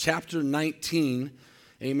chapter 19.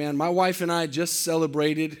 Amen. My wife and I just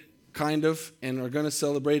celebrated, kind of, and are going to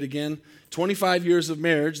celebrate again, 25 years of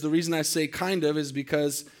marriage. The reason I say kind of is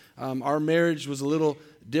because our marriage was a little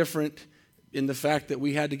different in the fact that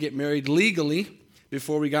we had to get married legally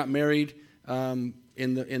before we got married in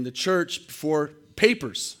the church for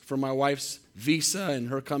papers for my wife's visa and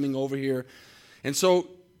her coming over here. And so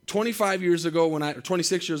 26 years ago when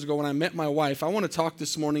I met my wife, I want to talk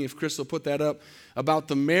this morning, if Chris will put that up, about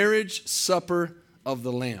the marriage supper of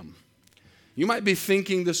the Lamb. You might be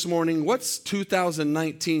thinking this morning, what's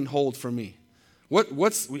 2019 hold for me?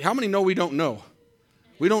 How many know we don't know?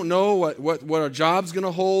 We don't know what our job's going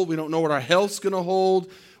to hold. We don't know what our health's going to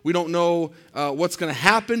hold. We don't know what's going to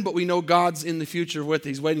happen, but we know God's in the future with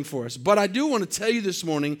He's waiting for us. But I do want to tell you this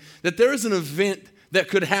morning that there is an event that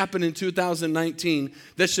could happen in 2019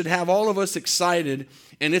 that should have all of us excited,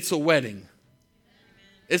 and it's a wedding.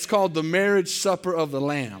 It's called the marriage supper of the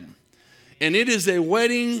Lamb. And it is a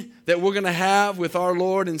wedding that we're going to have with our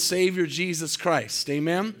Lord and Savior Jesus Christ.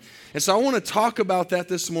 Amen? And so I want to talk about that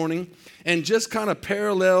this morning and just kind of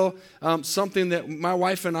parallel something that my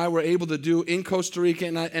wife and I were able to do in Costa Rica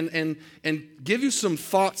and give you some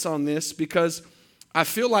thoughts on this, because I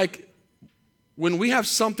feel like when we have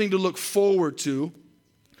something to look forward to,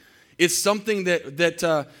 it's something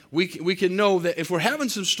that we can know that if we're having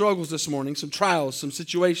some struggles this morning, some trials, some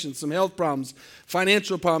situations, some health problems,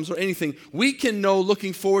 financial problems, or anything, we can know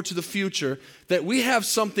looking forward to the future that we have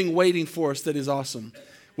something waiting for us that is awesome,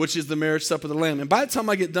 which is the marriage supper of the Lamb. And by the time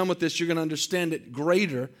I get done with this, you're going to understand it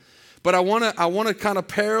greater. But I want to kind of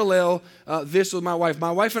parallel this with my wife.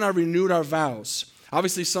 My wife and I renewed our vows.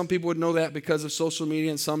 Obviously, some people would know that because of social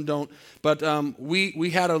media and some don't. But we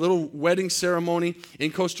had a little wedding ceremony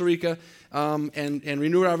in Costa Rica and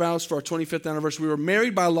renewed our vows for our 25th anniversary. We were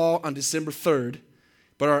married by law on December 3rd,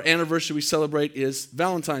 but our anniversary we celebrate is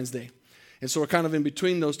Valentine's Day. And so we're kind of in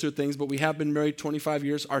between those two things, but we have been married 25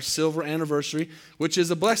 years, our silver anniversary, which is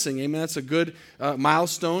a blessing. Amen. That's a good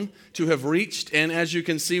milestone to have reached. And as you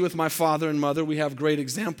can see with my father and mother, we have great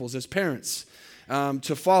examples as parents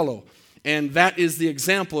to follow. And that is the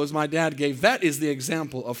example, as my dad gave, that is the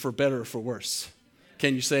example of for better or for worse.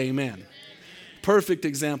 Can you say amen? Amen. Perfect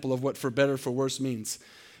example of what for better or for worse means.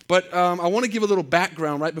 But I want to give a little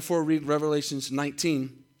background right before we read Revelation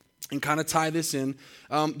 19 and kind of tie this in.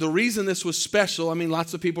 The reason this was special, I mean,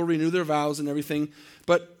 lots of people renew their vows and everything.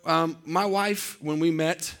 But my wife, when we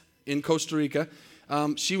met in Costa Rica,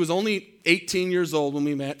 she was only 18 years old when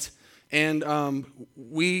we met. And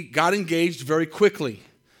we got engaged very quickly.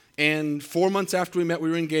 And 4 months after we met,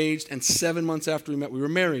 we were engaged. And 7 months after we met, we were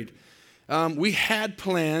married. We had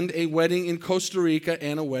planned a wedding in Costa Rica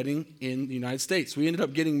and a wedding in the United States. We ended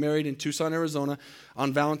up getting married in Tucson, Arizona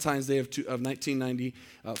on Valentine's Day of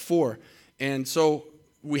 1994. And so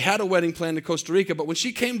we had a wedding planned in Costa Rica. But when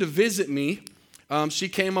she came to visit me, she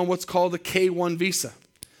came on what's called a K-1 visa,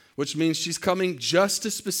 which means she's coming just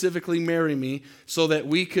to specifically marry me so that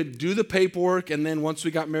we could do the paperwork, and then once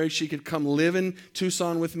we got married, she could come live in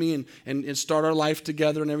Tucson with me and start our life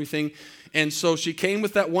together and everything. And so she came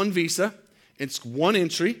with that one visa. It's one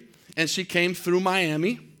entry, and she came through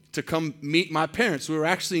Miami to come meet my parents. We were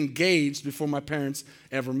actually engaged before my parents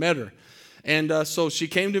ever met her. And so she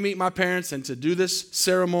came to meet my parents and to do this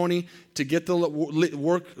ceremony, to get the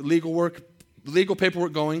legal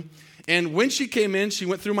paperwork going. And when she came in, she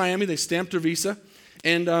went through Miami. They stamped her visa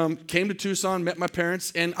and came to Tucson, met my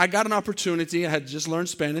parents. And I got an opportunity, I had just learned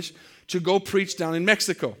Spanish, to go preach down in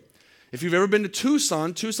Mexico. If you've ever been to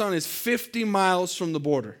Tucson, Tucson is 50 miles from the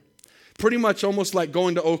border. Pretty much almost like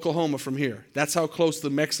going to Oklahoma from here. That's how close the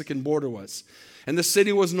Mexican border was. And the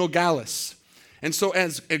city was Nogales. And so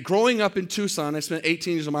as growing up in Tucson, I spent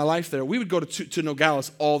 18 years of my life there, we would go to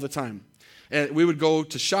Nogales all the time. And we would go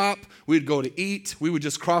to shop, we'd go to eat, we would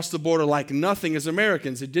just cross the border like nothing as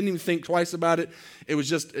Americans. They didn't even think twice about it. It was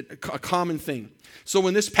just a common thing. So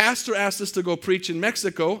when this pastor asked us to go preach in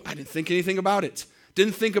Mexico, I didn't think anything about it.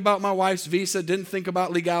 Didn't think about my wife's visa, didn't think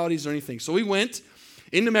about legalities or anything. So we went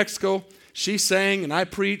into Mexico, she sang and I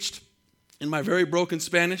preached in my very broken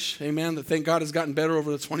Spanish, amen, that thank God has gotten better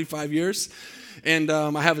over the 25 years. And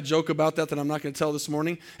I have a joke about that I'm not going to tell this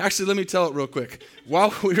morning. Actually, let me tell it real quick.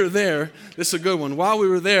 While we were there, this is a good one. While we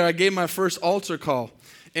were there, I gave my first altar call.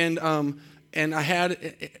 And I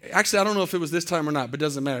had, actually, I don't know if it was this time or not, but it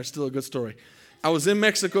doesn't matter. It's still a good story. I was in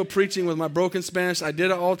Mexico preaching with my broken Spanish. I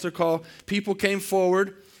did an altar call. People came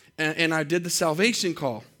forward, and I did the salvation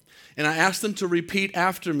call. And I asked them to repeat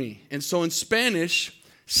after me. And so in Spanish,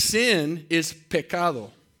 sin is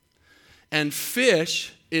pecado. And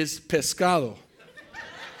fish is pescado.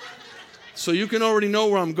 So you can already know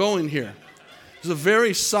where I'm going here. It was a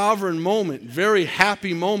very sovereign moment, very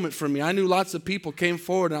happy moment for me. I knew lots of people came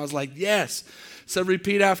forward, and I was like, yes. Said,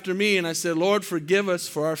 repeat after me. And I said, Lord, forgive us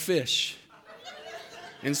for our fish.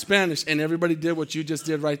 In Spanish. And everybody did what you just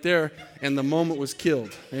did right there, and the moment was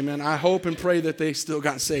killed. Amen. I hope and pray that they still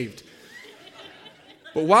got saved.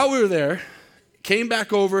 But while we were there, came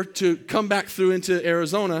back over to come back through into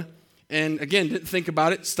Arizona, and again, didn't think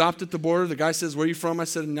about it, stopped at the border. The guy says, where are you from? I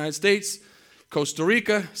said, United States. Costa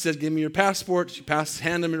Rica. Says, give me your passport.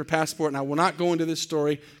 Hand him your passport, and I will not go into this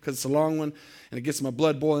story because it's a long one, and it gets my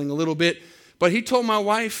blood boiling a little bit. But he told my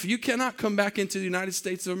wife, you cannot come back into the United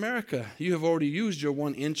States of America. You have already used your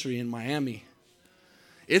one entry in Miami.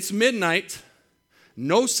 It's midnight.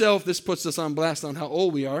 No this puts us on blast on how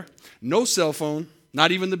old we are. No cell phone,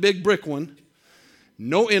 not even the big brick one.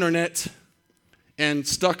 No internet, and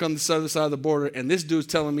stuck on the other side of the border. And this dude's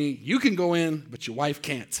telling me, you can go in, but your wife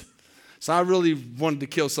can't. So I really wanted to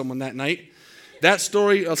kill someone that night. That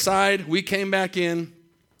story aside, we came back in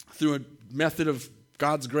through a method of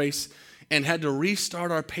God's grace and had to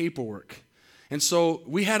restart our paperwork. And so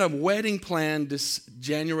we had a wedding planned this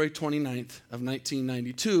January 29th of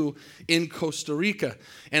 1992 in Costa Rica.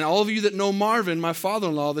 And all of you that know Marvin, my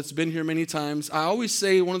father-in-law that's been here many times, I always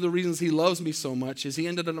say one of the reasons he loves me so much is he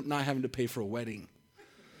ended up not having to pay for a wedding.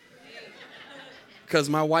 Because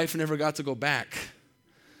my wife never got to go back.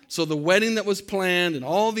 So the wedding that was planned and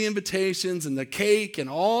all the invitations and the cake and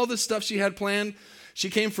all the stuff she had planned, she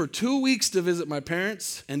came for 2 weeks to visit my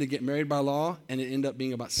parents and to get married by law, and it ended up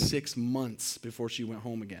being about 6 months before she went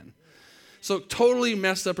home again. So totally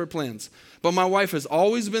messed up her plans. But my wife has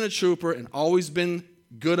always been a trooper and always been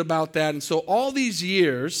good about that. And so all these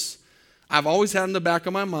years, I've always had in the back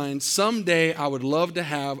of my mind, someday I would love to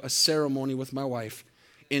have a ceremony with my wife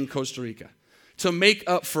in Costa Rica to make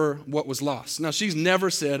up for what was lost. Now, she's never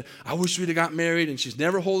said, I wish we'd have got married, and she's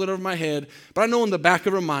never held it over my head. But I know in the back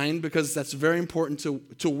of her mind, because that's very important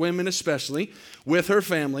to women especially, with her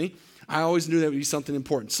family, I always knew that would be something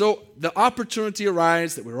important. So the opportunity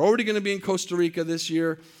arose that we were already going to be in Costa Rica this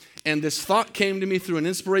year, and this thought came to me through an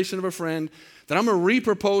inspiration of a friend that I'm going to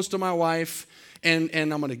re-propose to my wife, and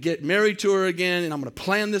I'm going to get married to her again, and I'm going to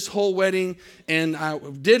plan this whole wedding. And I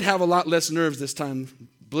did have a lot less nerves this time,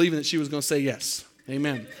 believing that she was going to say yes.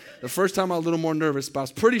 Amen. The first time I was a little more nervous, but I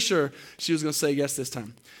was pretty sure she was going to say yes this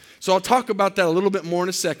time. So I'll talk about that a little bit more in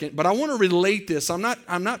a second, but I want to relate this. I'm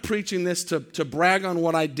not preaching this to brag on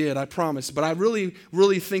what I did, I promise, but I really,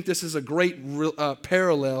 really think this is a great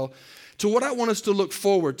parallel to what I want us to look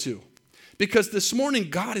forward to. Because this morning,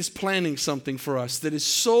 God is planning something for us that is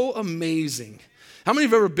so amazing. How many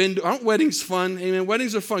have ever been to, aren't weddings fun? Amen.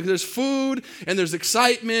 Weddings are fun because there's food and there's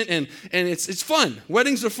excitement and it's fun.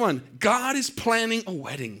 Weddings are fun. God is planning a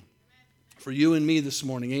wedding for you and me this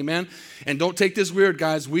morning. Amen. And don't take this weird,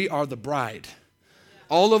 guys. We are the bride.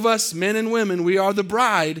 All of us, men and women, we are the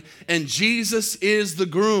bride, and Jesus is the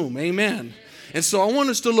groom. Amen. And so I want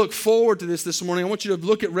us to look forward to this morning. I want you to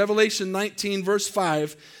look at Revelation 19, verse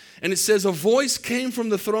 5. And it says, a voice came from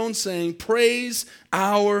the throne saying, praise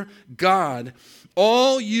our God,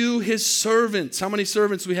 all you his servants. How many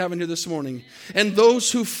servants we have in here this morning? And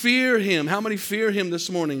those who fear him. How many fear him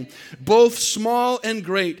this morning? Both small and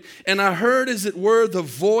great. And I heard, as it were, the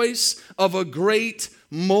voice of a great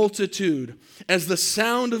multitude, as the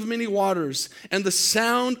sound of many waters, and the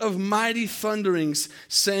sound of mighty thunderings,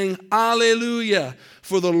 saying, Alleluia,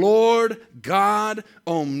 for the Lord God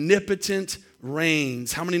omnipotent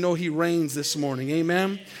reigns. How many know he reigns this morning?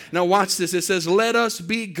 Amen. Now watch this. It says, let us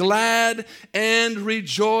be glad and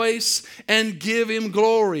rejoice and give him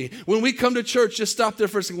glory. When we come to church, just stop there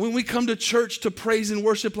for a second. When we come to church to praise and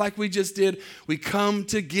worship like we just did, we come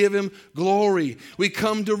to give him glory. We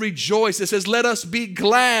come to rejoice. It says, let us be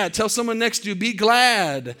glad. Tell someone next to you, be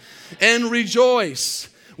glad and rejoice.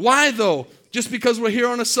 Why though? Just because we're here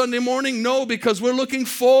on a Sunday morning? No, because we're looking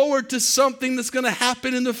forward to something that's going to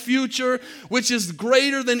happen in the future, which is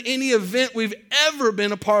greater than any event we've ever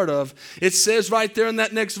been a part of. It says right there in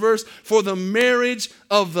that next verse, for the marriage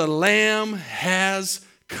of the Lamb has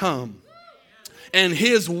come, and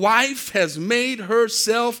his wife has made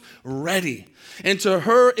herself ready. And to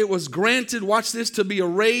her it was granted, watch this, to be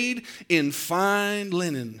arrayed in fine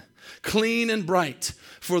linen, clean and bright.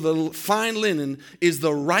 For the fine linen is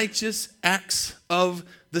the righteous acts of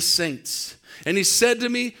the saints. And he said to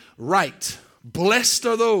me, write, blessed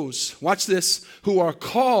are those, watch this, who are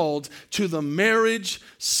called to the marriage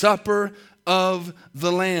supper of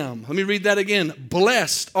the Lamb. Let me read that again.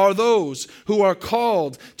 Blessed are those who are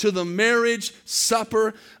called to the marriage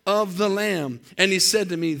supper of the Lamb. And he said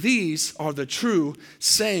to me, these are the true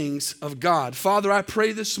sayings of God. Father, I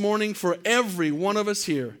pray this morning for every one of us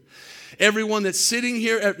here. everyone that's sitting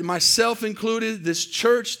here, myself included, this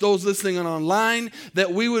church, those listening online,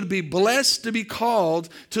 that we would be blessed to be called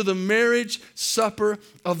to the marriage supper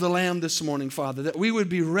of the Lamb this morning, Father. That we would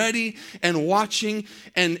be ready and watching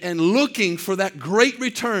and looking for that great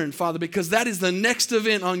return, Father, because that is the next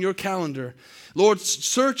event on your calendar. Lord,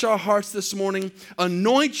 search our hearts this morning,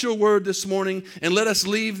 anoint your word this morning, and let us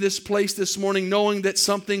leave this place this morning knowing that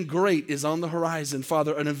something great is on the horizon,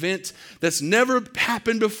 Father, an event that's never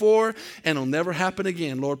happened before and will never happen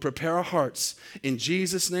again. Lord, prepare our hearts. In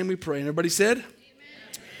Jesus' name we pray. And everybody said? Amen.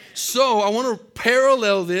 So I want to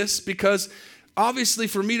parallel this because obviously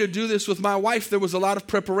for me to do this with my wife, there was a lot of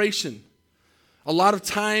preparation. A lot of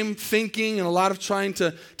time thinking and a lot of trying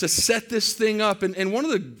to set this thing up. And one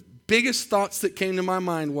of the biggest thoughts that came to my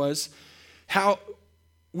mind was how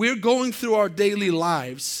we're going through our daily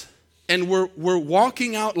lives and we're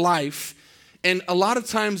walking out life, and a lot of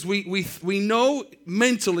times we know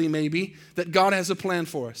mentally maybe that God has a plan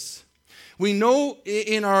for us. We know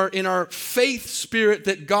in our faith spirit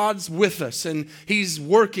that God's with us and He's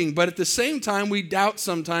working, but at the same time we doubt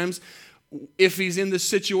sometimes if He's in the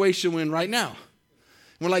situation we're in right now.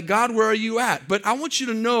 We're like, God, where are you at? But I want you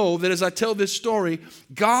to know that as I tell this story,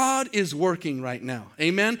 God is working right now.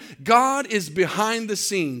 Amen? God is behind the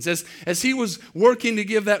scenes. As He was working to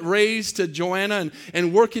give that raise to Joanna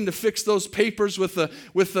and working to fix those papers with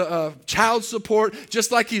the child support,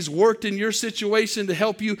 just like He's worked in your situation to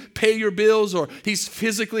help you pay your bills, or He's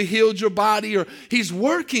physically healed your body, or He's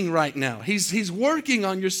working right now. He's working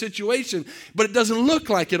on your situation, but it doesn't look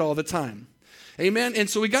like it all the time. Amen. And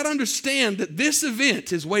so we got to understand that this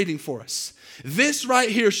event is waiting for us. This right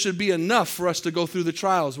here should be enough for us to go through the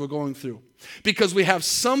trials we're going through, because we have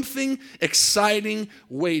something exciting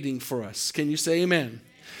waiting for us. Can you say amen?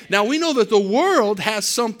 Now we know that the world has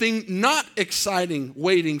something not exciting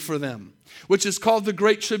waiting for them, which is called the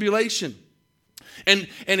Great Tribulation. And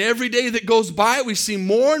every day that goes by, we see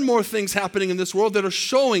more and more things happening in this world that are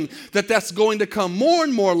showing that that's going to come. More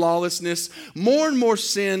and more lawlessness, more and more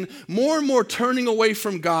sin, more and more turning away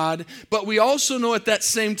from God. But we also know at that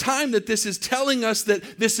same time that this is telling us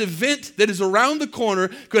that this event that is around the corner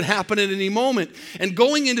could happen at any moment. And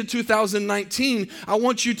going into 2019, I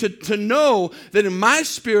want you to know that in my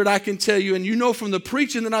spirit I can tell you, and you know from the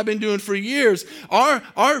preaching that I've been doing for years,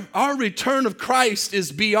 our return of Christ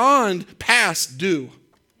is beyond past due.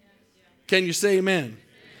 Can you say amen?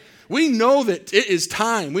 We know that it is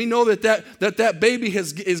time. We know that baby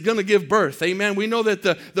is going to give birth. Amen. We know that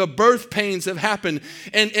the birth pains have happened.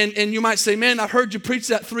 And you might say, man, I heard you preach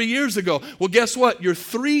that 3 years ago. Well, guess what? You're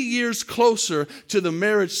 3 years closer to the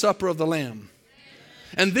marriage supper of the Lamb.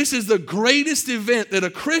 And this is the greatest event that a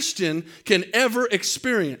Christian can ever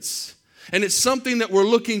experience. And it's something that we're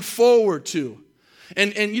looking forward to.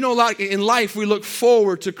 And you know, like in life, we look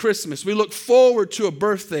forward to Christmas. We look forward to a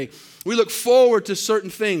birthday. We look forward to certain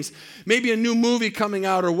things. Maybe a new movie coming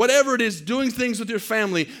out or whatever it is, doing things with your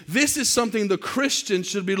family. This is something the Christian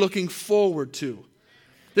should be looking forward to.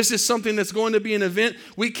 This is something that's going to be an event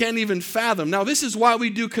we can't even fathom. Now, this is why we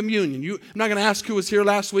do communion. I'm not going to ask who was here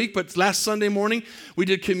last week, but last Sunday morning, we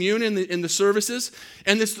did communion in the services.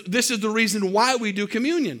 And this is the reason why we do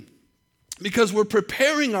communion. Because we're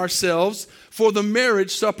preparing ourselves for the marriage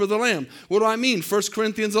supper of the Lamb. What do I mean? 1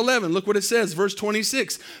 Corinthians 11, look what it says, verse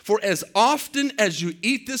 26. For as often as you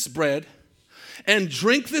eat this bread and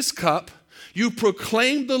drink this cup, you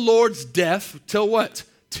proclaim the Lord's death till what?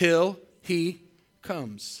 Till He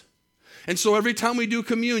comes. And so every time we do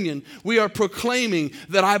communion, we are proclaiming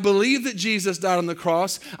that I believe that Jesus died on the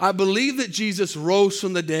cross. I believe that Jesus rose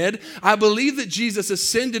from the dead. I believe that Jesus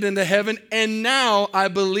ascended into heaven. And now I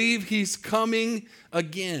believe He's coming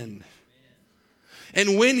again.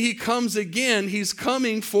 And when He comes again, He's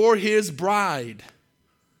coming for His bride.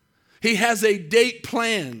 He has a date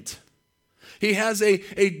planned. He has a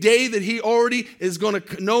day that He already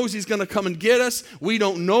knows He's going to come and get us. We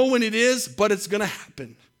don't know when it is, but it's going to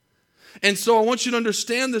happen. And so I want you to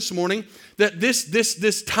understand this morning that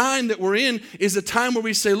this time that we're in is a time where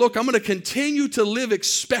we say, look, I'm going to continue to live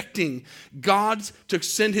expecting God to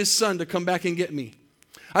send His Son to come back and get me.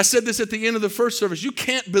 I said this at the end of the first service. You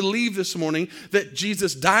can't believe this morning that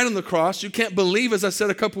Jesus died on the cross. You can't believe, as I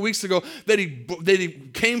said a couple weeks ago, that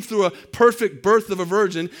he came through a perfect birth of a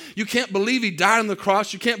virgin. You can't believe He died on the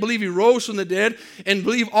cross. You can't believe He rose from the dead, and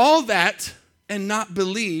believe all that and not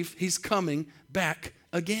believe He's coming back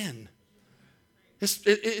again.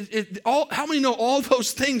 How many know all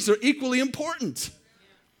those things are equally important?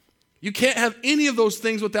 You can't have any of those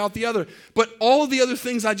things without the other. But all of the other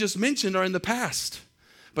things I just mentioned are in the past.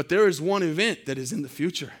 But there is one event that is in the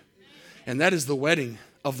future. And that is the wedding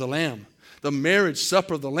of the Lamb. the marriage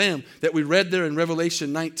supper of the Lamb that we read there in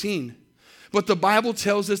Revelation 19. But the Bible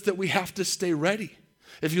tells us that we have to stay ready.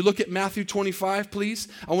 If you look at Matthew 25, please,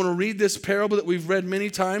 I want to read this parable that we've read many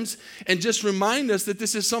times and just remind us that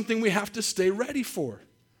this is something we have to stay ready for.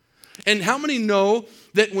 And how many know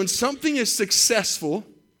that when something is successful,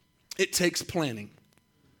 it takes planning?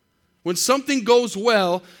 When something goes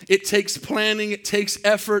well, it takes planning, it takes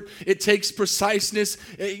effort, it takes preciseness.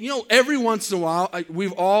 You know, every once in a while,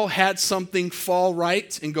 we've all had something fall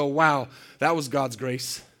right and go, wow, that was God's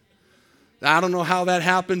grace. I don't know how that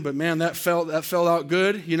happened, but man, that fell out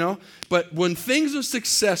good, you know. But when things are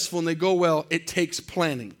successful and they go well, it takes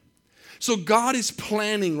planning. So God is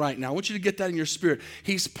planning right now. I want you to get that in your spirit.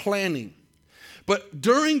 He's planning. But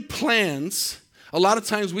during plans, a lot of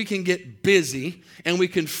times we can get busy and we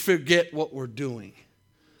can forget what we're doing.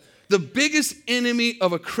 The biggest enemy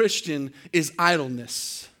of a Christian is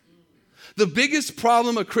idleness. The biggest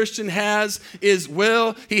problem a Christian has is,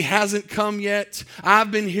 well, he hasn't come yet. I've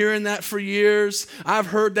been hearing that for years. I've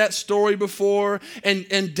heard that story before,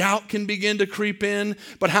 and doubt can begin to creep in.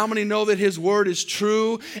 But how many know that his word is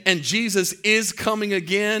true and Jesus is coming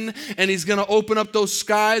again, and he's going to open up those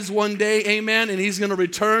skies one day, amen, and he's going to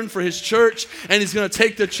return for his church, and he's going to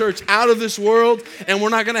take the church out of this world, and we're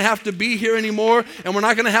not going to have to be here anymore, and we're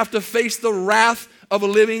not going to have to face the wrath of a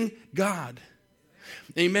living God.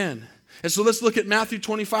 Amen. And so let's look at Matthew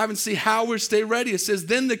 25 and see how we stay ready. It says,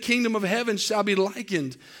 then the kingdom of heaven shall be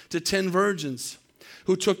likened to 10 virgins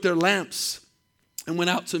who took their lamps and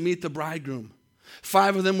went out to meet the bridegroom.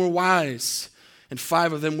 5 of them were wise and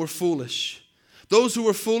 5 of them were foolish. Those who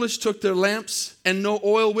were foolish took their lamps and no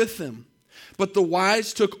oil with them. But the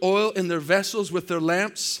wise took oil in their vessels with their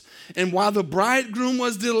lamps. And while the bridegroom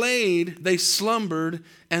was delayed, they slumbered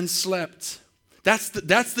and slept. That's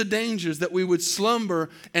the dangers, that we would slumber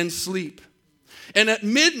and sleep. And at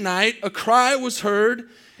midnight, a cry was heard,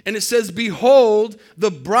 and it says, behold, the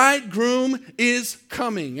bridegroom is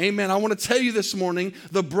coming. Amen. I want to tell you this morning,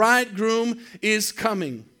 the bridegroom is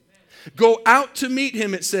coming. Go out to meet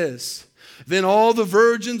him, it says. Then all the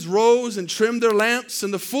virgins rose and trimmed their lamps,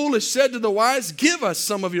 and the foolish said to the wise, give us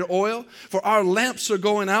some of your oil, for our lamps are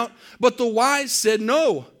going out. But the wise said,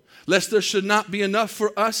 no, lest there should not be enough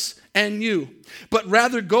for us and you, but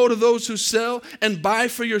rather go to those who sell and buy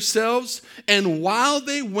for yourselves. And while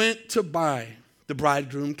they went to buy, the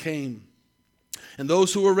bridegroom came. And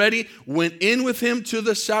those who were ready went in with him to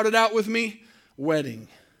the, shout it out with me, wedding.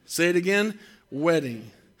 Say it again, wedding.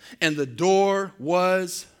 And the door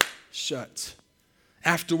was shut.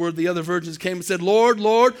 Afterward, the other virgins came and said, Lord,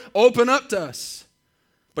 Lord, open up to us.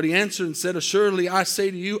 But he answered and said, assuredly, I say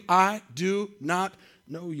to you, I do not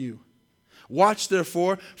know you. Watch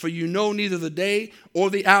therefore, for you know neither the day or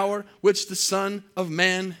the hour which the Son of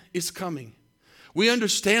Man is coming. We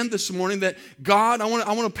understand this morning that God, I want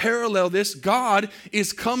to parallel this. God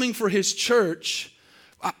is coming for his church.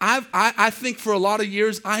 I think for a lot of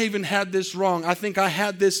years, I even had this wrong. I think I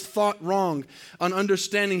had this thought wrong on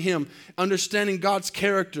understanding him, understanding God's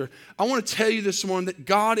character. I want to tell you this morning that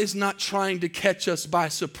God is not trying to catch us by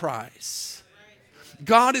surprise.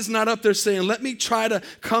 God is not up there saying, let me try to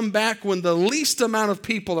come back when the least amount of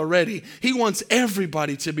people are ready. He wants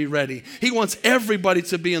everybody to be ready. He wants everybody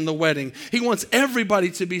to be in the wedding. He wants everybody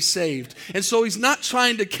to be saved. And so he's not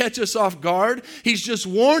trying to catch us off guard. He's just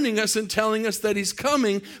warning us and telling us that he's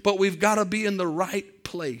coming, but we've got to be in the right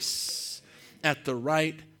place at the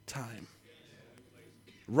right time.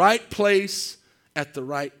 Right place at the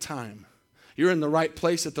right time. You're in the right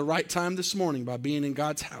place at the right time this morning by being in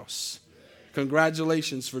God's house.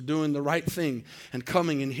 Congratulations for doing the right thing and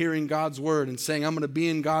coming and hearing God's word and saying, I'm going to be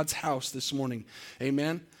in God's house this morning.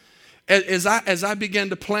 Amen. As I began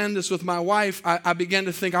to plan this with my wife, I began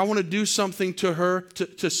to think I want to do something to her,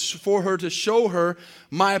 for her, to show her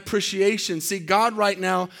my appreciation. See, God right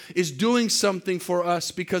now is doing something for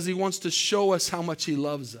us because he wants to show us how much he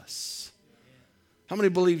loves us. How many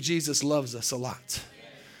believe Jesus loves us a lot?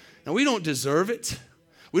 Now, we don't deserve it.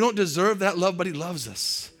 We don't deserve that love, but he loves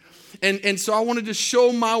us. And so I wanted to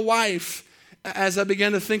show my wife, as I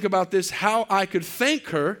began to think about this, how I could thank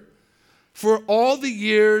her for all the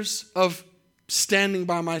years of standing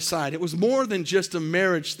by my side. It was more than just a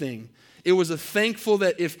marriage thing. It was a thankful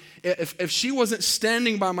that if she wasn't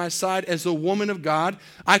standing by my side as a woman of God,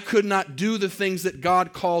 I could not do the things that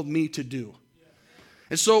God called me to do.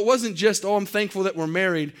 And so it wasn't just, I'm thankful that we're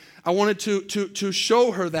married. I wanted to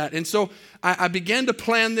show her that. And so I began to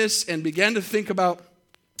plan this and began to think about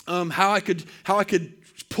how I could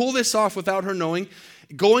pull this off without her knowing.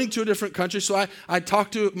 going to a different country. So I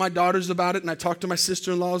talked to my daughters about it, and I talked to my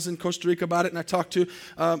sister-in-laws in Costa Rica about it, and I talked to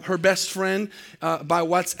her best friend by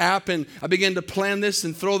WhatsApp, and I began to plan this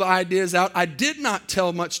and throw the ideas out. I did not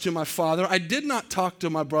tell much to my father. I did not talk to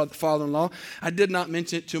my father-in-law. I did not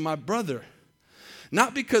mention it to my brother.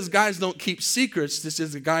 Not because guys don't keep secrets, this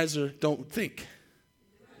is the guys don't think.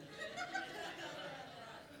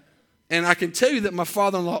 And I can tell you that my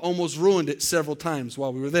father-in-law almost ruined it several times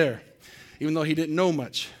while we were there, even though he didn't know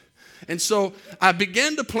much. And so I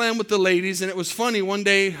began to plan with the ladies, and it was funny. One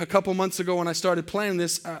day, a couple months ago, when I started planning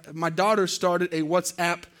this, my daughter started a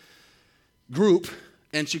WhatsApp group,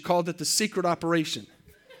 and she called it the Secret Operation.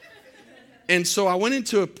 And so I went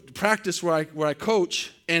into a practice where I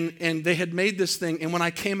coach, and they had made this thing. And when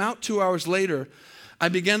I came out 2 hours later, I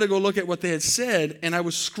began to go look at what they had said, and I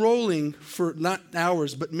was scrolling for not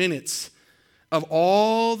hours, but minutes of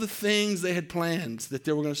all the things they had planned that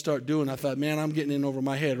they were going to start doing. I thought, man, I'm getting in over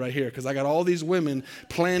my head right here because I got all these women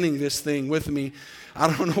planning this thing with me.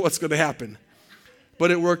 I don't know what's going to happen. But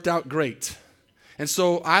it worked out great. And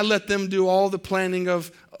so I let them do all the planning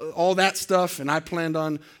of all that stuff, and I planned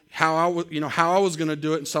on how I was going to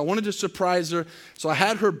do it. And so I wanted to surprise her. So I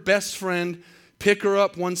had her best friend pick her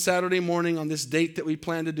up one Saturday morning on this date that we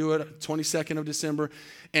planned to do it, 22nd of December,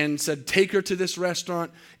 and said, take her to this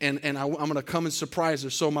restaurant, and I'm going to come and surprise her.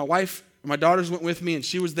 So my daughters went with me, and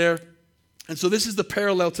she was there. And so this is the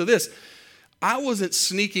parallel to this. I wasn't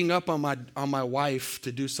sneaking up on my wife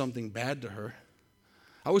to do something bad to her.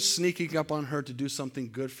 I was sneaking up on her to do something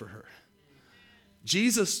good for her.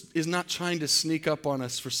 Jesus is not trying to sneak up on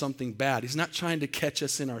us for something bad. He's not trying to catch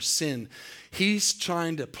us in our sin. He's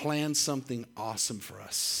trying to plan something awesome for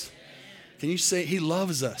us. Can you say he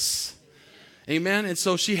loves us? Amen. And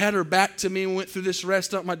so she had her back to me and went through this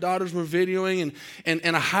restaurant. My daughters were videoing,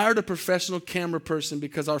 and I hired a professional camera person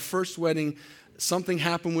because our first wedding, something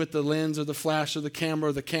happened with the lens or the flash or the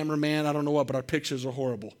camera or the cameraman. I don't know what, but our pictures are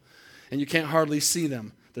horrible. And you can't hardly see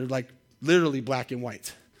them. They're like literally black and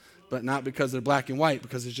white. But not because they're black and white,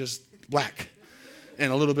 because it's just black and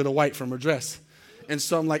a little bit of white from her dress. And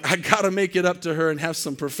so I'm like, I got to make it up to her and have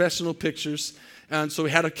some professional pictures. And so we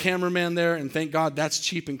had a cameraman there, and thank God that's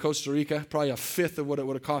cheap in Costa Rica, probably a fifth of what it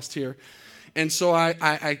would have cost here. And so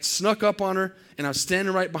I snuck up on her, and I was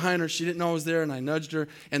standing right behind her. She didn't know I was there, and I nudged her.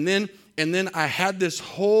 And then I had this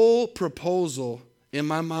whole proposal in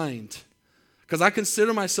my mind, because I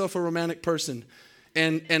consider myself a romantic person.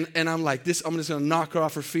 And I'm like, I'm just going to knock her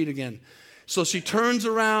off her feet again. So she turns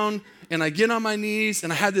around, and I get on my knees,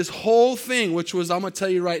 and I had this whole thing, which was, I'm going to tell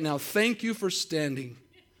you right now, thank you for standing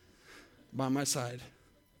by my side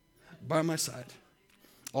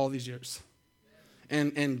all these years.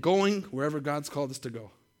 And going wherever God's called us to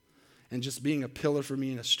go. And just being a pillar for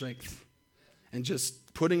me and a strength. And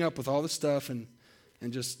just putting up with all the stuff and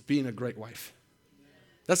just being a great wife.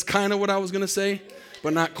 That's kind of what I was going to say,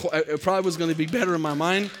 but not quite. It probably was going to be better in my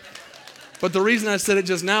mind. But the reason I said it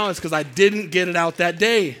just now is because I didn't get it out that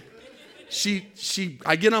day.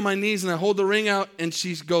 I get on my knees and I hold the ring out, and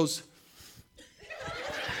she goes,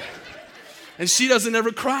 and she doesn't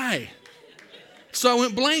ever cry. So I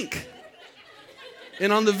went blank.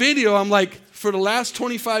 And on the video, I'm like, for the last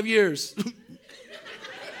 25 years. And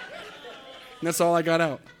that's all I got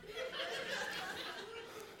out.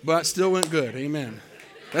 But it still went good. Amen.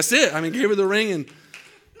 That's it. I mean, gave her the ring.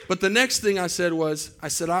 But the next thing I said was, I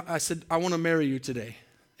said, I want to marry you today.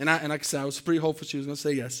 And like I said, I was pretty hopeful she was going to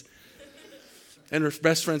say yes. And her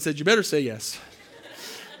best friend said, you better say yes.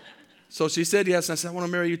 So she said yes. And I said, I want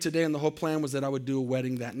to marry you today. And the whole plan was that I would do a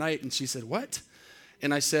wedding that night. And she said, what?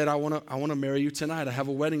 And I said, I want to marry you tonight. I have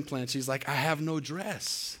a wedding plan. She's like, I have no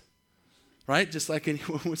dress. Right? Just like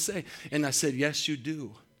anyone would say. And I said, yes, you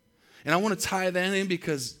do. And I want to tie that in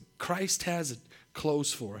because Christ has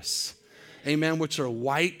clothes for us. Amen, which are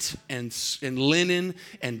white and linen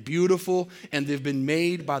and beautiful, and they've been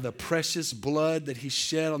made by the precious blood that he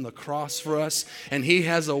shed on the cross for us. And he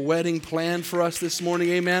has a wedding plan for us this morning,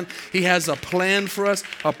 amen. He has a plan for us,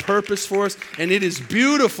 a purpose for us, and it is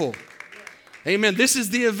beautiful. Amen. This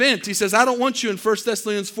is the event. He says, I don't want you in 1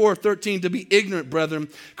 Thessalonians 4:13 to be ignorant, brethren,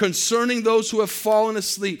 concerning those who have fallen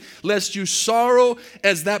asleep, lest you sorrow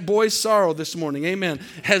as that boy's sorrow this morning. Amen.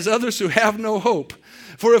 As others who have no hope.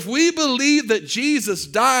 For if we believe that Jesus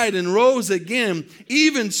died and rose again,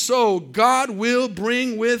 even so God will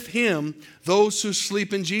bring with him those who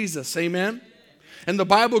sleep in Jesus. Amen. And the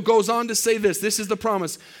Bible goes on to say this. This is the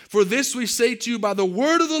promise. For this we say to you by the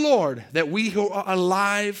word of the Lord, that we who are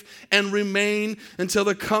alive and remain until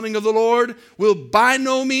the coming of the Lord will by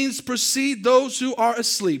no means precede those who are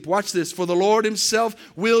asleep. Watch this. For the Lord himself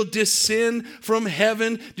will descend from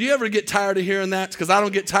heaven. Do you ever get tired of hearing that? Because I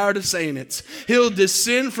don't get tired of saying it. He'll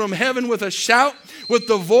descend from heaven with a shout, with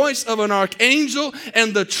the voice of an archangel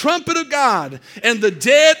and the trumpet of God. And the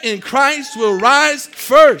dead in Christ will rise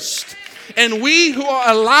first. And we who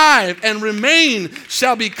are alive and remain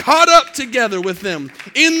shall be caught up together with them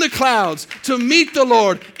in the clouds to meet the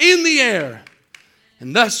Lord in the air.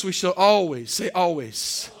 And thus we shall always, say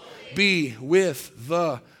always, be with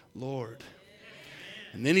the Lord.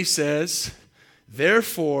 And then he says,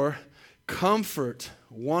 therefore, comfort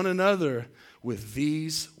one another with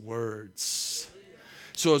these words.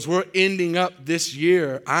 So as we're ending up this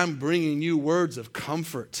year, I'm bringing you words of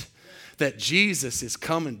comfort that Jesus is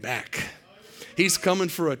coming back. He's coming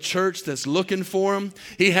for a church that's looking for him.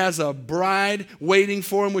 He has a bride waiting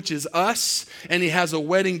for him, which is us. And he has a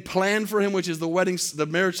wedding plan for him, which is the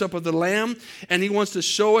marriage supper of the Lamb. And he wants to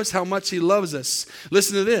show us how much he loves us.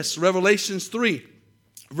 Listen to this, Revelations 3.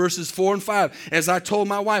 Verses 4 and 5. As I told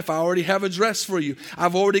my wife, I already have a dress for you.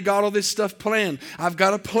 I've already got all this stuff planned. I've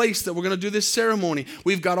got a place that we're going to do this ceremony.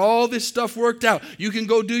 We've got all this stuff worked out. You can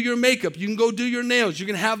go do your makeup. You can go do your nails. You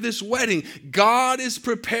can have this wedding. God is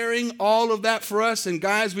preparing all of that for us. And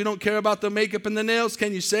guys, we don't care about the makeup and the nails.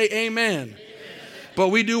 Can you say amen? Amen. But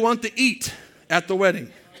we do want to eat at the wedding.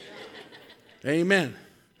 Amen.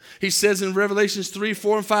 He says in Revelations 3,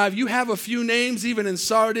 4, and 5, you have a few names even in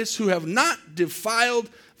Sardis who have not defiled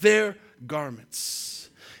their garments.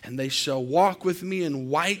 And they shall walk with me in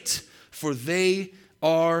white, for they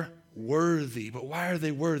are worthy. But why are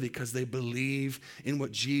they worthy? Because they believe in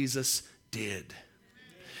what Jesus did.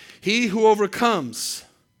 He who overcomes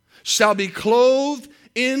shall be clothed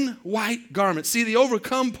in white garments. See, the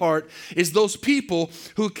overcome part is those people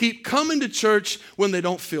who keep coming to church when they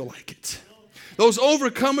don't feel like it. Those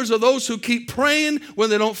overcomers are those who keep praying when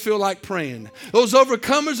they don't feel like praying. Those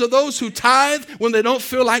overcomers are those who tithe when they don't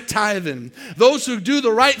feel like tithing. Those who do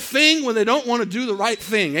the right thing when they don't want to do the right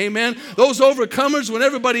thing. Amen. Those overcomers, when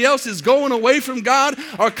everybody else is going away from God,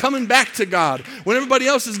 are coming back to God. When everybody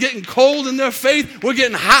else is getting cold in their faith, we're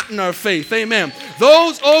getting hot in our faith. Amen.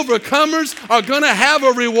 Those overcomers are going to have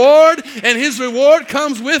a reward, and his reward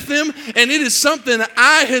comes with them, and it is something that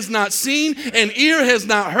eye has not seen and ear has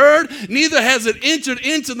not heard, neither has it entered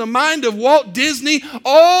into the mind of Walt Disney,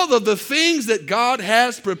 all of the things that God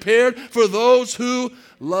has prepared for those who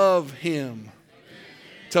love him.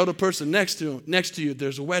 Tell the person next to you,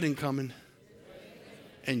 there's a wedding coming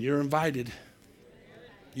and you're invited.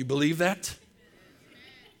 You believe that?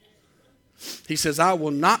 He says, I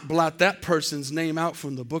will not blot that person's name out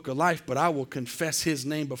from the book of life, but I will confess his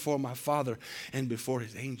name before my Father and before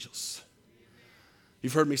his angels.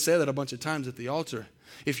 You've heard me say that a bunch of times at the altar.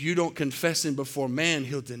 If you don't confess him before man,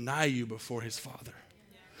 he'll deny you before his Father.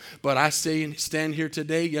 But I stand here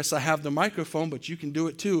today. Yes, I have the microphone, but you can do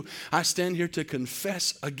it too. I stand here to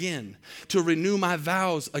confess again, to renew my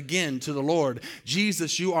vows again to the Lord.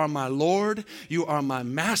 Jesus, you are my Lord. You are my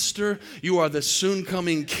master. You are the soon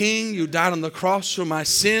coming King. You died on the cross for my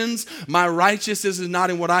sins. My righteousness is not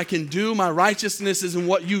in what I can do. My righteousness is in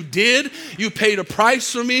what you did. You paid a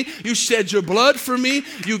price for me. You shed your blood for me.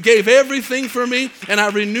 You gave everything for me. And I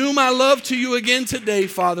renew my love to you again today,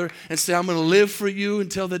 Father, and say I'm going to live for you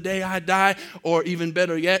until the day I die, or even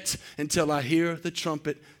better yet, until I hear the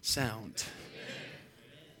trumpet sound.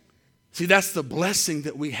 See, that's the blessing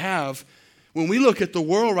that we have. When we look at the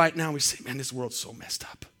world right now, we say, man, this world's so messed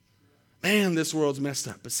up. Man, this world's messed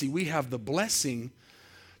up. But see, we have the blessing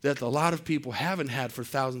that a lot of people haven't had for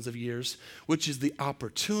thousands of years, which is the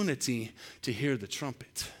opportunity to hear the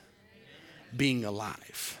trumpet. Being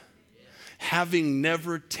alive. Having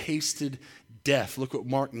never tasted death. Look what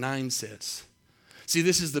Mark 9 says. See,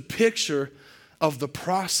 this is the picture of the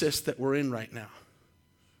process that we're in right now.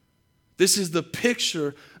 This is the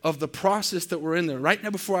picture of the process that we're in there. Right now,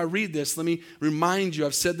 before I read this, let me remind you,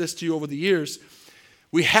 I've said this to you over the years.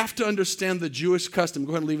 We have to understand the Jewish custom.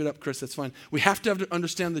 Go ahead and leave it up, Chris, that's fine. We have to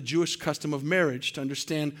understand the Jewish custom of marriage to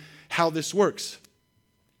understand how this works.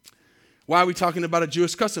 Why are we talking about a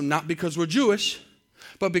Jewish custom? Not because we're Jewish,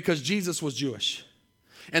 but because Jesus was Jewish.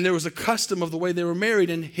 And there was a custom of the way they were married,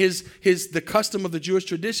 and the custom of the Jewish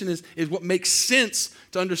tradition is what makes sense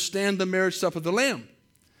to understand the marriage supper of the Lamb.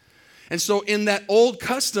 And so in that old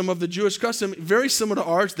custom of the Jewish custom, very similar to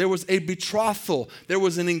ours, there was a betrothal. There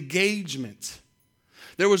was an engagement.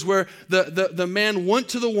 There was where the man went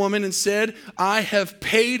to the woman and said, I have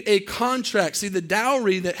paid a contract. See, the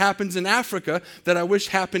dowry that happens in Africa that I wish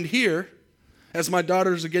happened here, as my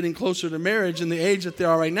daughters are getting closer to marriage and the age that they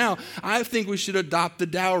are right now, I think we should adopt the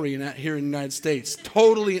dowry here in the United States.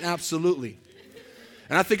 Totally and absolutely.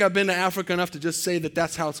 And I think I've been to Africa enough to just say that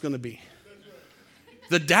that's how it's going to be.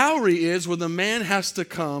 The dowry is where the man has to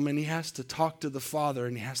come and he has to talk to the father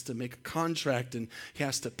and he has to make a contract and he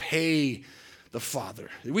has to pay the father.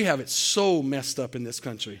 We have it so messed up in this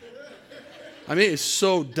country. I mean, it's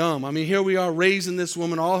so dumb. I mean, here we are raising this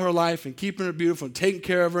woman all her life and keeping her beautiful and taking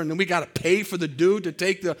care of her, and then we got to pay for the dude to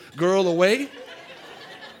take the girl away?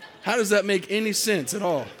 How does that make any sense at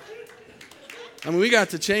all? I mean, we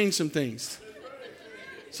got to change some things.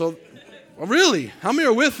 So, really, how many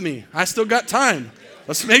are with me? I still got time.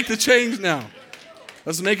 Let's make the change now.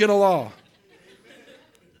 Let's make it a law.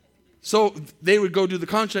 So they would go do the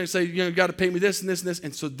contract and say, you got to pay me this and this and this.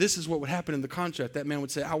 And so this is what would happen in the contract. That man would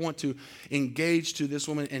say, I want to engage to this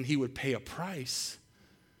woman, and he would pay a price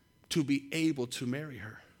to be able to marry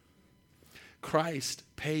her. Christ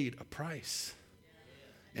paid a price,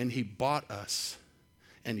 and he bought us,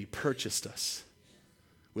 and he purchased us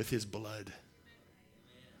with his blood.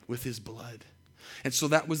 With his blood. And so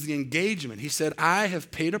that was the engagement. He said, I have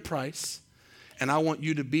paid a price, and I want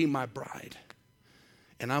you to be my bride.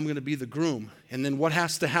 And I'm going to be the groom. And then what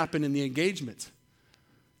has to happen in the engagement?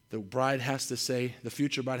 The bride has to say, the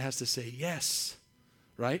future bride has to say yes,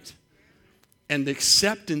 right? And the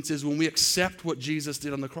acceptance is when we accept what Jesus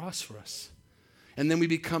did on the cross for us. And then we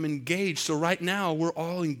become engaged. So right now, we're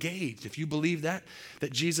all engaged. If you believe that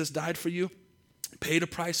Jesus died for you, paid a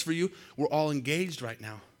price for you, we're all engaged right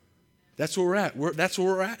now. That's where we're at. That's where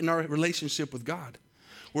we're at in our relationship with God.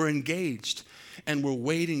 We're engaged, and we're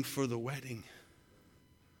waiting for the wedding.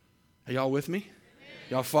 Are y'all with me?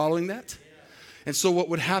 Y'all following that? And so what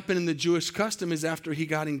would happen in the Jewish custom is after he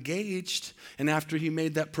got engaged and after he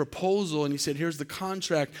made that proposal and he said, here's the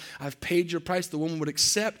contract, I've paid your price, the woman would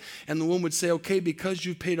accept, and the woman would say, okay, because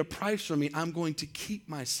you paid a price for me, I'm going to keep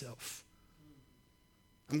myself.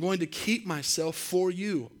 I'm going to keep myself for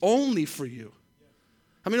you, only for you.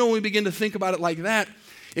 I mean, when we begin to think about it like that,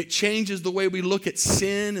 it changes the way we look at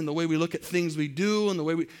sin and the way we look at things we do and the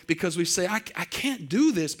way because we say, I can't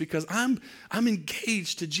do this because I'm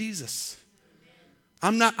engaged to Jesus.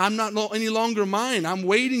 I'm not any longer mine. I'm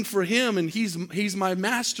waiting for him, and he's my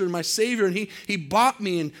master and my savior, and he bought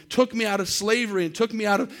me and took me out of slavery and took me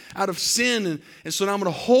out of sin, and so now I'm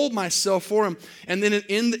going to hold myself for him. And then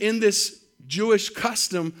in this Jewish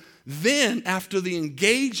custom, then after the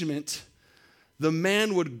engagement, the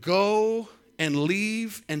man would go and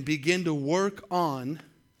leave and begin to work on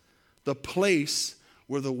the place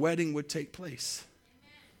where the wedding would take place.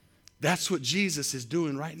 That's what Jesus is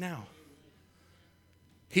doing right now.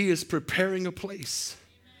 He is preparing a place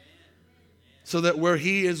so that where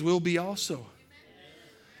he is, we'll be also.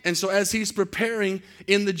 And so as he's preparing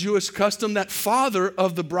in the Jewish custom, that father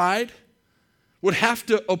of the bride would have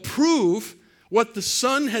to approve what the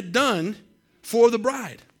son had done for the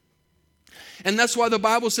bride. And that's why the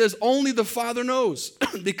Bible says only the father knows.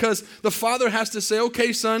 Because the father has to say,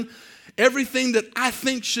 okay, son, everything that I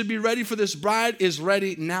think should be ready for this bride is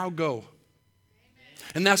ready, now go. Amen.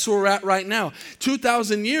 And that's where we're at right now.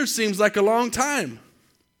 2,000 years seems like a long time.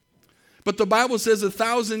 But the Bible says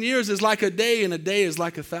 1,000 years is like a day, and a day is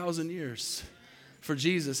like 1,000 years. For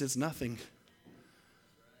Jesus, it's nothing.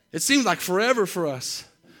 It seems like forever for us,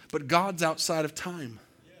 but God's outside of time.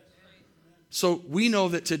 So we know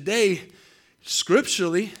that today,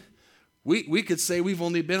 scripturally, we could say we've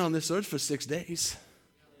only been on this earth for 6 days.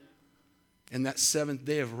 And that seventh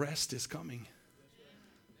day of rest is coming.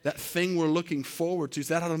 That thing we're looking forward to,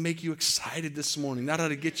 that ought to make you excited this morning. That ought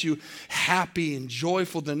to get you happy and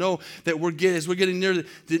joyful to know that as we're getting near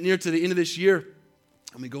to the end of this year,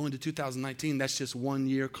 and we go into 2019, that's just 1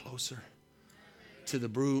 year closer to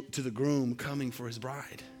the groom coming for his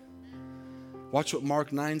bride. Watch what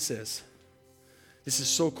Mark 9 says. This is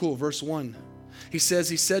so cool. Verse 1. He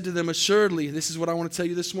said to them, assuredly, this is what I want to tell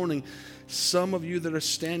you this morning, some of you that are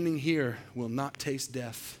standing here will not taste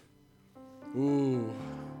death. Ooh,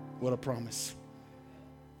 what a promise.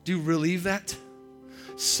 Do you believe that?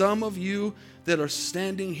 Some of you that are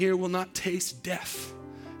standing here will not taste death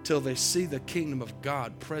till they see the kingdom of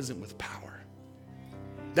God present with power.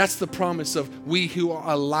 That's the promise of we who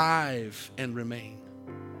are alive and remain.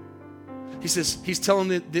 He says, he's telling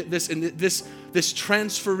this, and this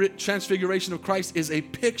transfiguration of Christ is a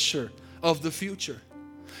picture of the future.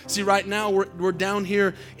 See, right now we're down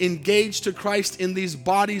here engaged to Christ in these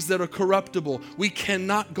bodies that are corruptible. We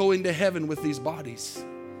cannot go into heaven with these bodies.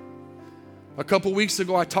 A couple weeks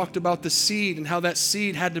ago, I talked about the seed and how that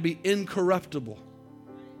seed had to be incorruptible.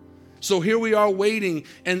 So here we are waiting,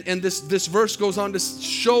 and this verse goes on to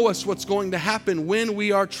show us what's going to happen when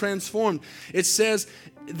we are transformed. It says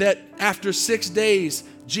that after 6 days,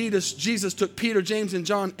 Jesus took Peter, James, and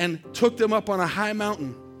John and took them up on a high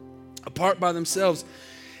mountain, apart by themselves,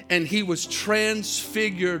 and he was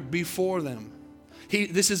transfigured before them.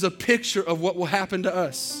 This is a picture of what will happen to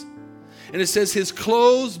us. And it says his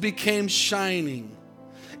clothes became shining,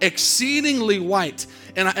 exceedingly white.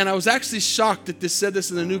 And I was actually shocked that this said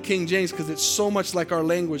this in the New King James, because it's so much like our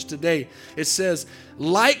language today. It says,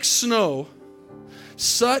 like snow,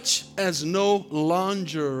 such as no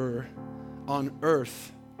launderer on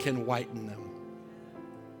earth can whiten them.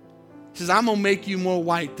 He says, I'm going to make you more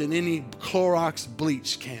white than any Clorox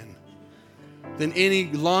bleach can, than any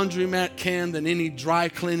laundromat can, than any dry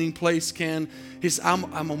cleaning place can. He says, I'm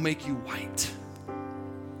going to make you white.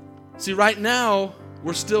 See, right now,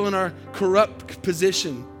 we're still in our corrupt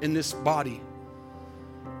position in this body.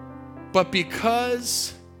 But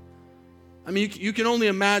because, you can only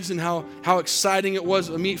imagine how exciting it was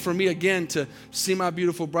for me again to see my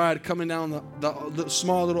beautiful bride coming down the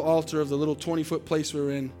small little altar of the little 20-foot place we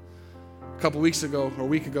were in a couple weeks ago or a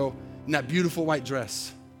week ago in that beautiful white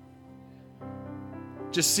dress.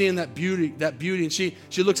 Just seeing that beauty, and she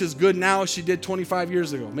looks as good now as she did 25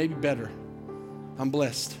 years ago, maybe better. I'm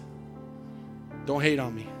blessed. Don't hate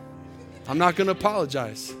on me. I'm not going to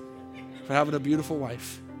apologize for having a beautiful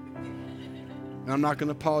wife. And I'm not going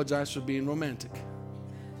to apologize for being romantic.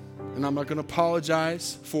 And I'm not going to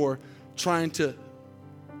apologize for trying to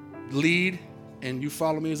lead, and you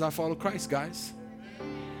follow me as I follow Christ, guys.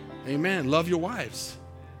 Amen. Love your wives.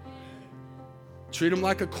 Treat them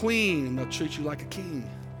like a queen, and they'll treat you like a king.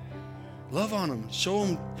 Love on them. Show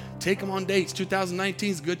them. Take them on dates. 2019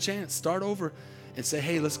 is a good chance. Start over and say,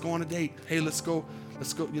 hey, let's go on a date. Hey, let's go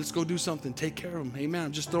do something. Take care of them. Amen.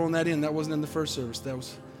 I'm just throwing that in. That wasn't in the first service.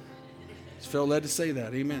 Just felt led to say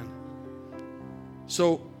that. Amen.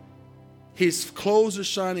 So his clothes are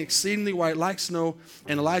shining exceedingly white like snow,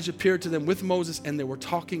 and Elijah appeared to them with Moses, and they were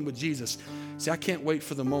talking with Jesus. See, I can't wait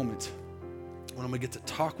for the moment when I'm going to get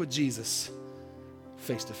to talk with Jesus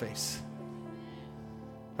face to face.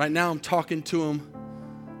 Right now I'm talking to him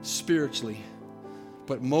spiritually.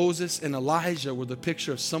 But Moses and Elijah were the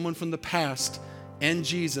picture of someone from the past and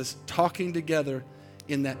Jesus talking together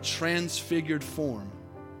in that transfigured form.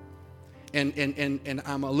 And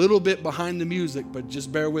I'm a little bit behind the music, but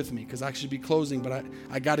just bear with me because I should be closing, but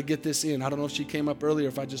I got to get this in. I don't know if she came up earlier,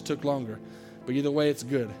 if I just took longer. But either way, it's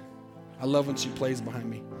good. I love when she plays behind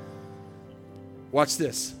me. Watch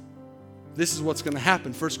this. This is what's going to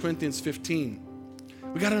happen. 1 Corinthians 15.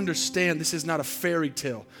 We got to understand this is not a fairy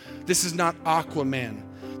tale. This is not Aquaman.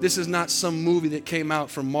 This is not some movie that came out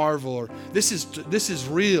from Marvel. Or this is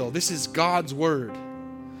real. This is God's word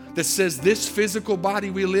that says this physical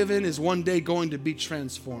body we live in is one day going to be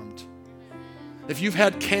transformed. If you've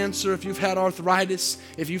had cancer, if you've had arthritis,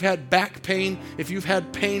 if you've had back pain, if you've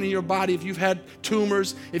had pain in your body, if you've had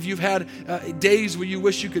tumors, if you've had days where you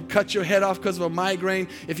wish you could cut your head off because of a migraine,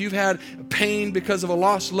 if you've had pain because of a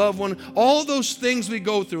lost loved one, all those things we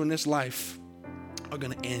go through in this life are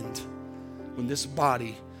going to end when this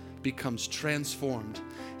body becomes transformed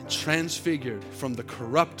and transfigured from the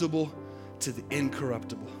corruptible to the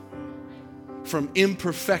incorruptible, from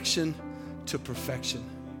imperfection to perfection.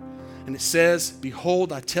 And it says,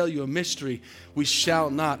 behold, I tell you a mystery. We shall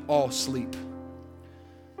not all sleep.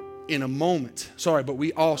 In a moment, but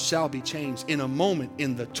we all shall be changed. In a moment,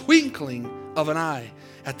 in the twinkling of an eye,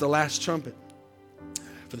 at the last trumpet.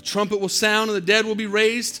 For the trumpet will sound, and the dead will be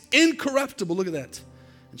raised incorruptible. Look at that.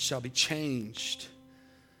 And shall be changed.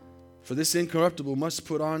 For this incorruptible must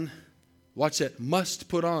put on, watch that, must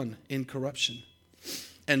put on incorruption.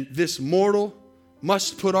 And this mortal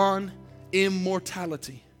must put on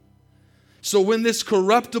immortality. So when this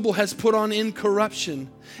corruptible has put on incorruption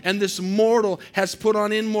and this mortal has put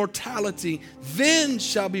on immortality, then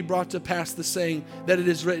shall be brought to pass the saying that it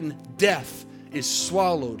is written, death is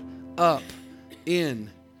swallowed up in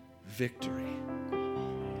victory.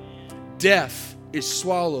 Death is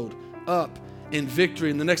swallowed up in victory.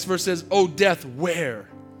 And the next verse says, O death, where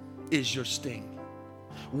is your sting?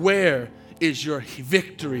 Where is your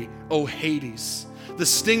victory, O Hades? The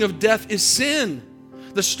sting of death is sin.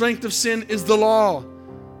 The strength of sin is the law.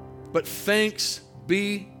 But thanks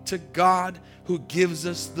be to God who gives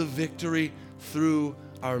us the victory through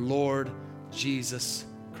our Lord Jesus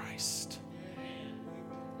Christ.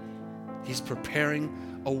 He's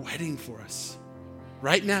preparing a wedding for us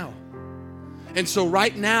right now. And so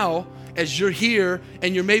right now, as you're here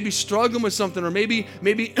and you're maybe struggling with something, or maybe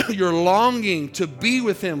you're longing to be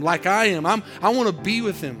with him like I am. I want to be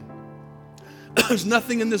with him. There's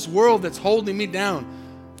nothing in this world that's holding me down.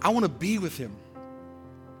 I want to be with him.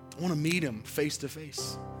 I want to meet him face to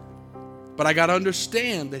face. But I got to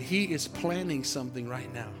understand that he is planning something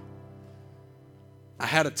right now. I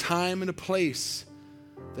had a time and a place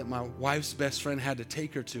that my wife's best friend had to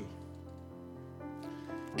take her to.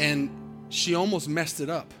 And she almost messed it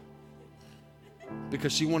up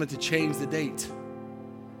because she wanted to change the date.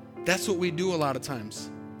 That's what we do a lot of times.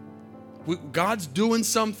 God's doing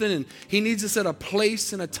something and he needs to set a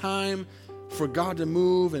place and a time for God to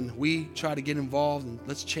move, and we try to get involved and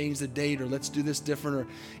let's change the date, or let's do this different.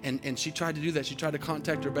 And she tried to do that. She tried to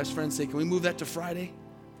contact her best friend and say, can we move that to Friday?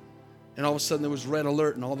 And all of a sudden there was red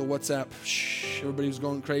alert and all the WhatsApp, everybody was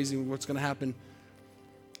going crazy. What's going to happen?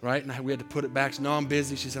 Right? And we had to put it back. No, I'm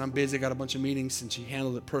busy. She said, I'm busy. I got a bunch of meetings. And she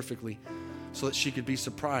handled it perfectly so that she could be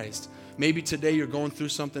surprised. Maybe today you're going through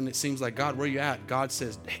something that seems like, God, where are you at? God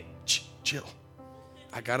says, hey, chill.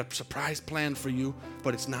 I got a surprise plan for you,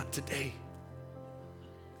 but it's not today.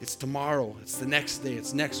 It's tomorrow. It's the next day.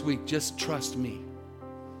 It's next week. Just trust me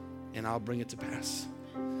and I'll bring it to pass.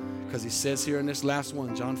 Because he says here in this last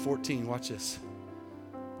one, John 14, watch this.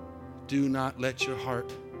 Do not let your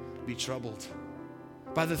heart be troubled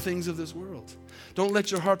by the things of this world. Don't let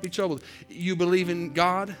your heart be troubled. You believe in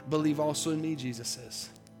God, believe also in me, Jesus says.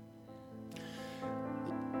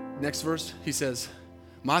 Next verse, he says,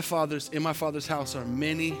 in my Father's house are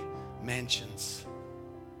many mansions.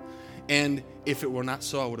 And if it were not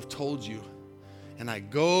so, I would have told you. And I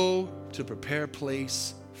go to prepare a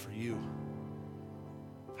place for you.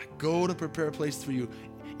 I go to prepare a place for you.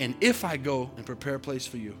 And if I go and prepare a place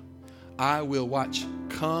for you, I will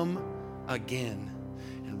come again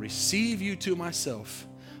and receive you to myself,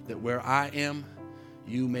 that where I am,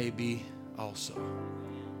 you may be also.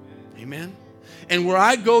 Amen. And where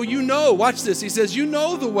I go, you know. Watch this. He says, you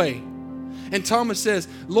know the way. And Thomas says,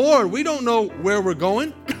 Lord, we don't know where we're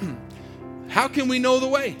going. How can we know the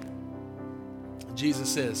way? Jesus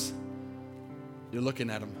says, you're looking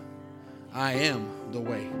at him. I am the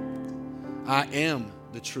way. I am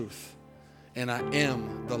the truth. And I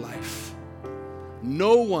am the life.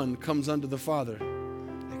 No one comes unto the Father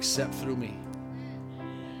except through me.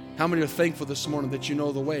 How many are thankful this morning that you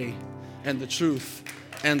know the way and the truth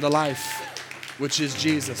and the life, which is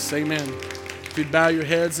Jesus? Amen. If you'd bow your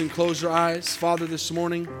heads and close your eyes. Father, this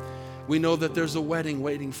morning, we know that there's a wedding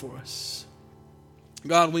waiting for us.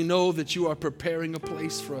 God, we know that you are preparing a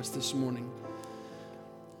place for us this morning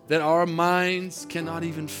that our minds cannot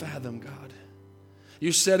even fathom, God.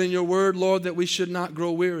 You said in your word, Lord, that we should not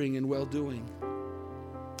grow weary in well-doing.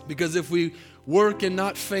 Because if we work and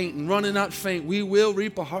not faint and run and not faint, we will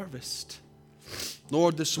reap a harvest.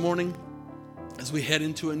 Lord, this morning, as we head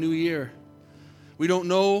into a new year, we don't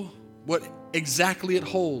know what exactly it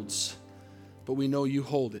holds, but we know you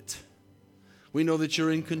hold it. We know that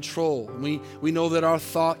you're in control. We know that our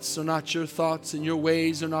thoughts are not your thoughts and your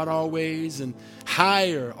ways are not our ways, and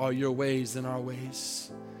higher are your ways than our ways.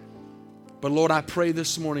 But Lord, I pray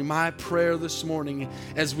this morning, my prayer this morning,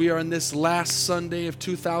 as we are in this last Sunday of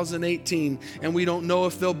 2018, and we don't know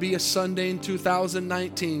if there'll be a Sunday in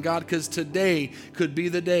 2019, God, because today could be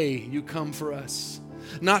the day you come for us.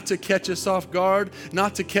 Not to catch us off guard,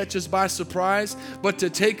 not to catch us by surprise, but to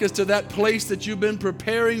take us to that place that you've been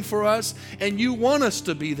preparing for us, and you want us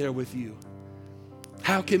to be there with you.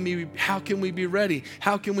 How can we be ready?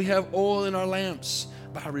 How can we have oil in our lamps?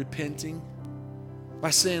 By repenting, by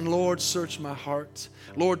saying, Lord, search my heart.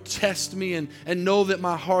 Lord, test me and know that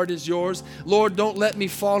my heart is yours. Lord, don't let me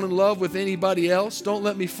fall in love with anybody else. Don't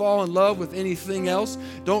let me fall in love with anything else.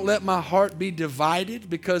 Don't let my heart be divided,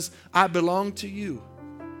 because I belong to you.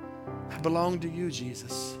 I belong to you,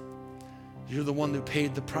 Jesus. You're the one who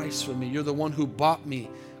paid the price for me. You're the one who bought me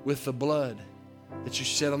with the blood that you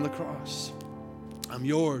shed on the cross. I'm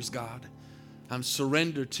yours, God. I'm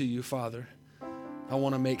surrendered to you, Father. I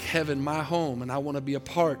want to make heaven my home, and I want to be a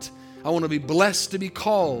part. I want to be blessed to be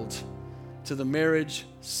called to the marriage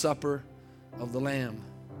supper of the Lamb.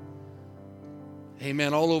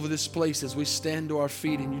 Amen. All over this place, as we stand to our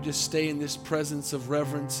feet and you just stay in this presence of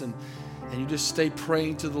reverence, and you just stay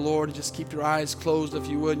praying to the Lord, and just keep your eyes closed if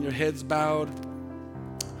you would, and your heads bowed.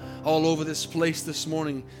 All over this place this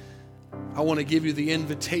morning, I want to give you the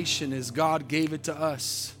invitation as God gave it to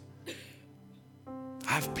us.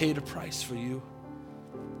 I've paid a price for you.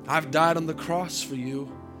 I've died on the cross for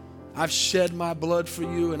you. I've shed my blood for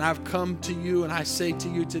you, and I've come to you, and I say to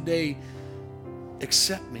you today,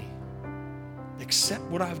 accept me. Accept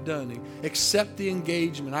what I've done. Accept the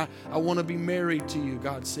engagement. I want to be married to you,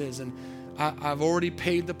 God says. And I've already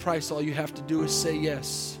paid the price. All you have to do is say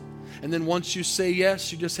yes. And then once you say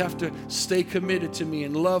yes, you just have to stay committed to me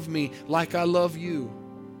and love me like I love you.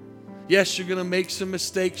 Yes, you're going to make some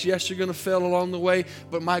mistakes. Yes, you're going to fail along the way,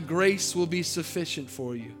 but my grace will be sufficient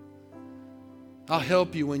for you. I'll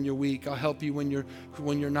help you when you're weak. I'll help you when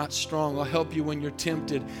you're not strong. I'll help you when you're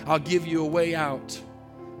tempted. I'll give you a way out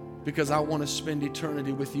because I want to spend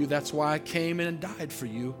eternity with you. That's why I came and died for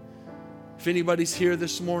you. If anybody's here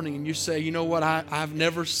this morning and you say, you know what, I've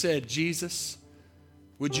never said, Jesus,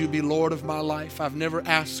 would you be Lord of my life? I've never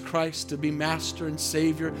asked Christ to be Master and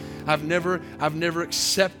Savior. I've never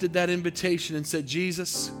accepted that invitation and said,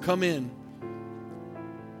 Jesus, come in.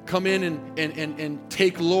 Come in and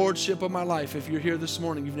take lordship of my life. If you're here this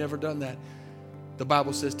morning, you've never done that. The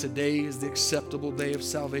Bible says today is the acceptable day of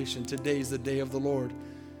salvation. Today is the day of the Lord.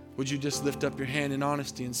 Would you just lift up your hand in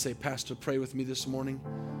honesty and say, Pastor, pray with me this morning.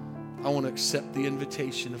 I want to accept the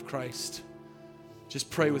invitation of Christ. Just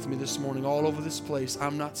pray with me this morning all over this place.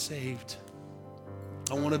 I'm not saved.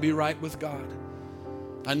 I want to be right with God.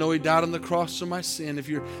 I know He died on the cross for my sin. If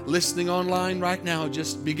you're listening online right now,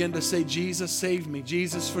 just begin to say, Jesus, save me.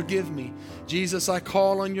 Jesus, forgive me. Jesus, I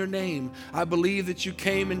call on your name. I believe that you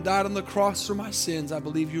came and died on the cross for my sins. I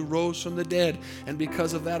believe you rose from the dead. And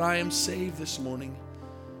because of that, I am saved this morning.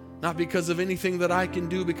 Not because of anything that I can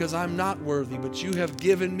do, because I'm not worthy, but you have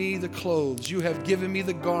given me the clothes. You have given me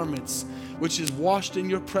the garments, which is washed in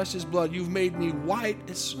your precious blood. You've made me white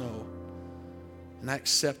as snow. And I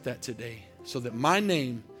accept that today so that my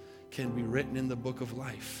name can be written in the book of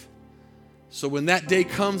life. So when that day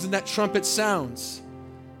comes and that trumpet sounds,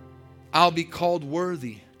 I'll be called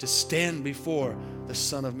worthy to stand before the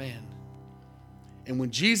Son of Man. And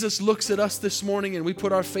when Jesus looks at us this morning and we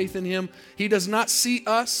put our faith in Him, He does not see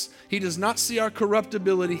us. He does not see our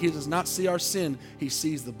corruptibility. He does not see our sin. He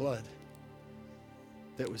sees the blood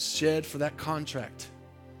that was shed for that contract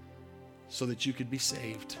so that you could be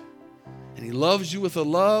saved. And He loves you with a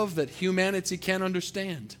love that humanity can't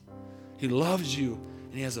understand. He loves you,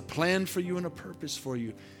 and He has a plan for you and a purpose for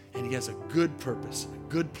you. And He has a good purpose, a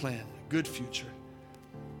good plan, a good future.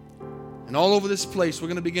 And all over this place, we're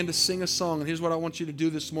going to begin to sing a song. And here's what I want you to do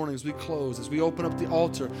this morning as we close, as we open up the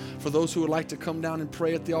altar. For those who would like to come down and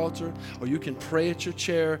pray at the altar, or you can pray at your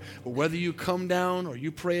chair, but whether you come down or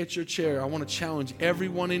you pray at your chair, I want to challenge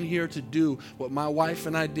everyone in here to do what my wife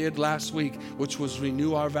and I did last week, which was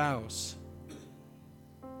renew our vows.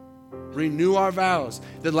 Renew our vows.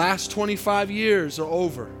 The last 25 years are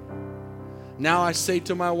over. Now I say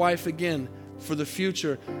to my wife again, for the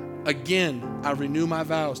future, again, I renew my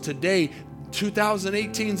vows. Today,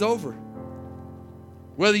 2018's over.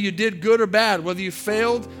 Whether you did good or bad, whether you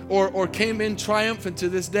failed or came in triumphant to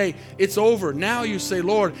this day, it's over. Now you say,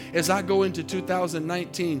 Lord, as I go into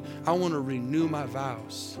 2019, I want to renew my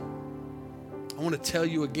vows. I want to tell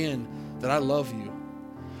you again that I love you.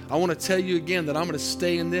 I want to tell you again that I'm going to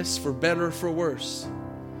stay in this for better or for worse.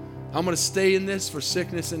 I'm going to stay in this for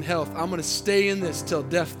sickness and health. I'm going to stay in this till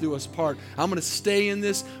death do us part. I'm going to stay in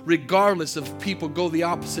this regardless if people go the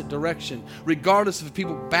opposite direction, regardless if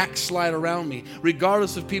people backslide around me,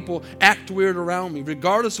 regardless if people act weird around me,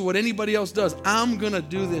 regardless of what anybody else does. I'm going to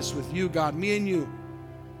do this with you, God, me and you.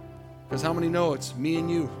 Because how many know it's me and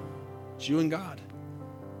you? It's you and God.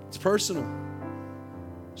 It's personal.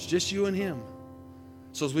 It's just you and Him.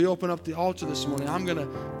 So as we open up the altar this morning, I'm going to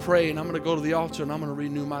pray and I'm going to go to the altar and I'm going to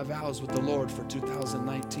renew my vows with the Lord for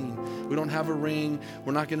 2019. We don't have a ring.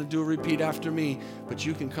 We're not going to do a repeat after me, but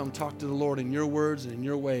you can come talk to the Lord in your words and in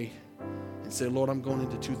your way and say, Lord, I'm going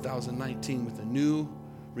into 2019 with a new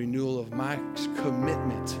renewal of my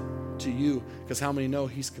commitment to you, because how many know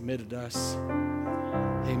He's committed to us?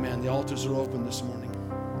 Amen. The altars are open this morning.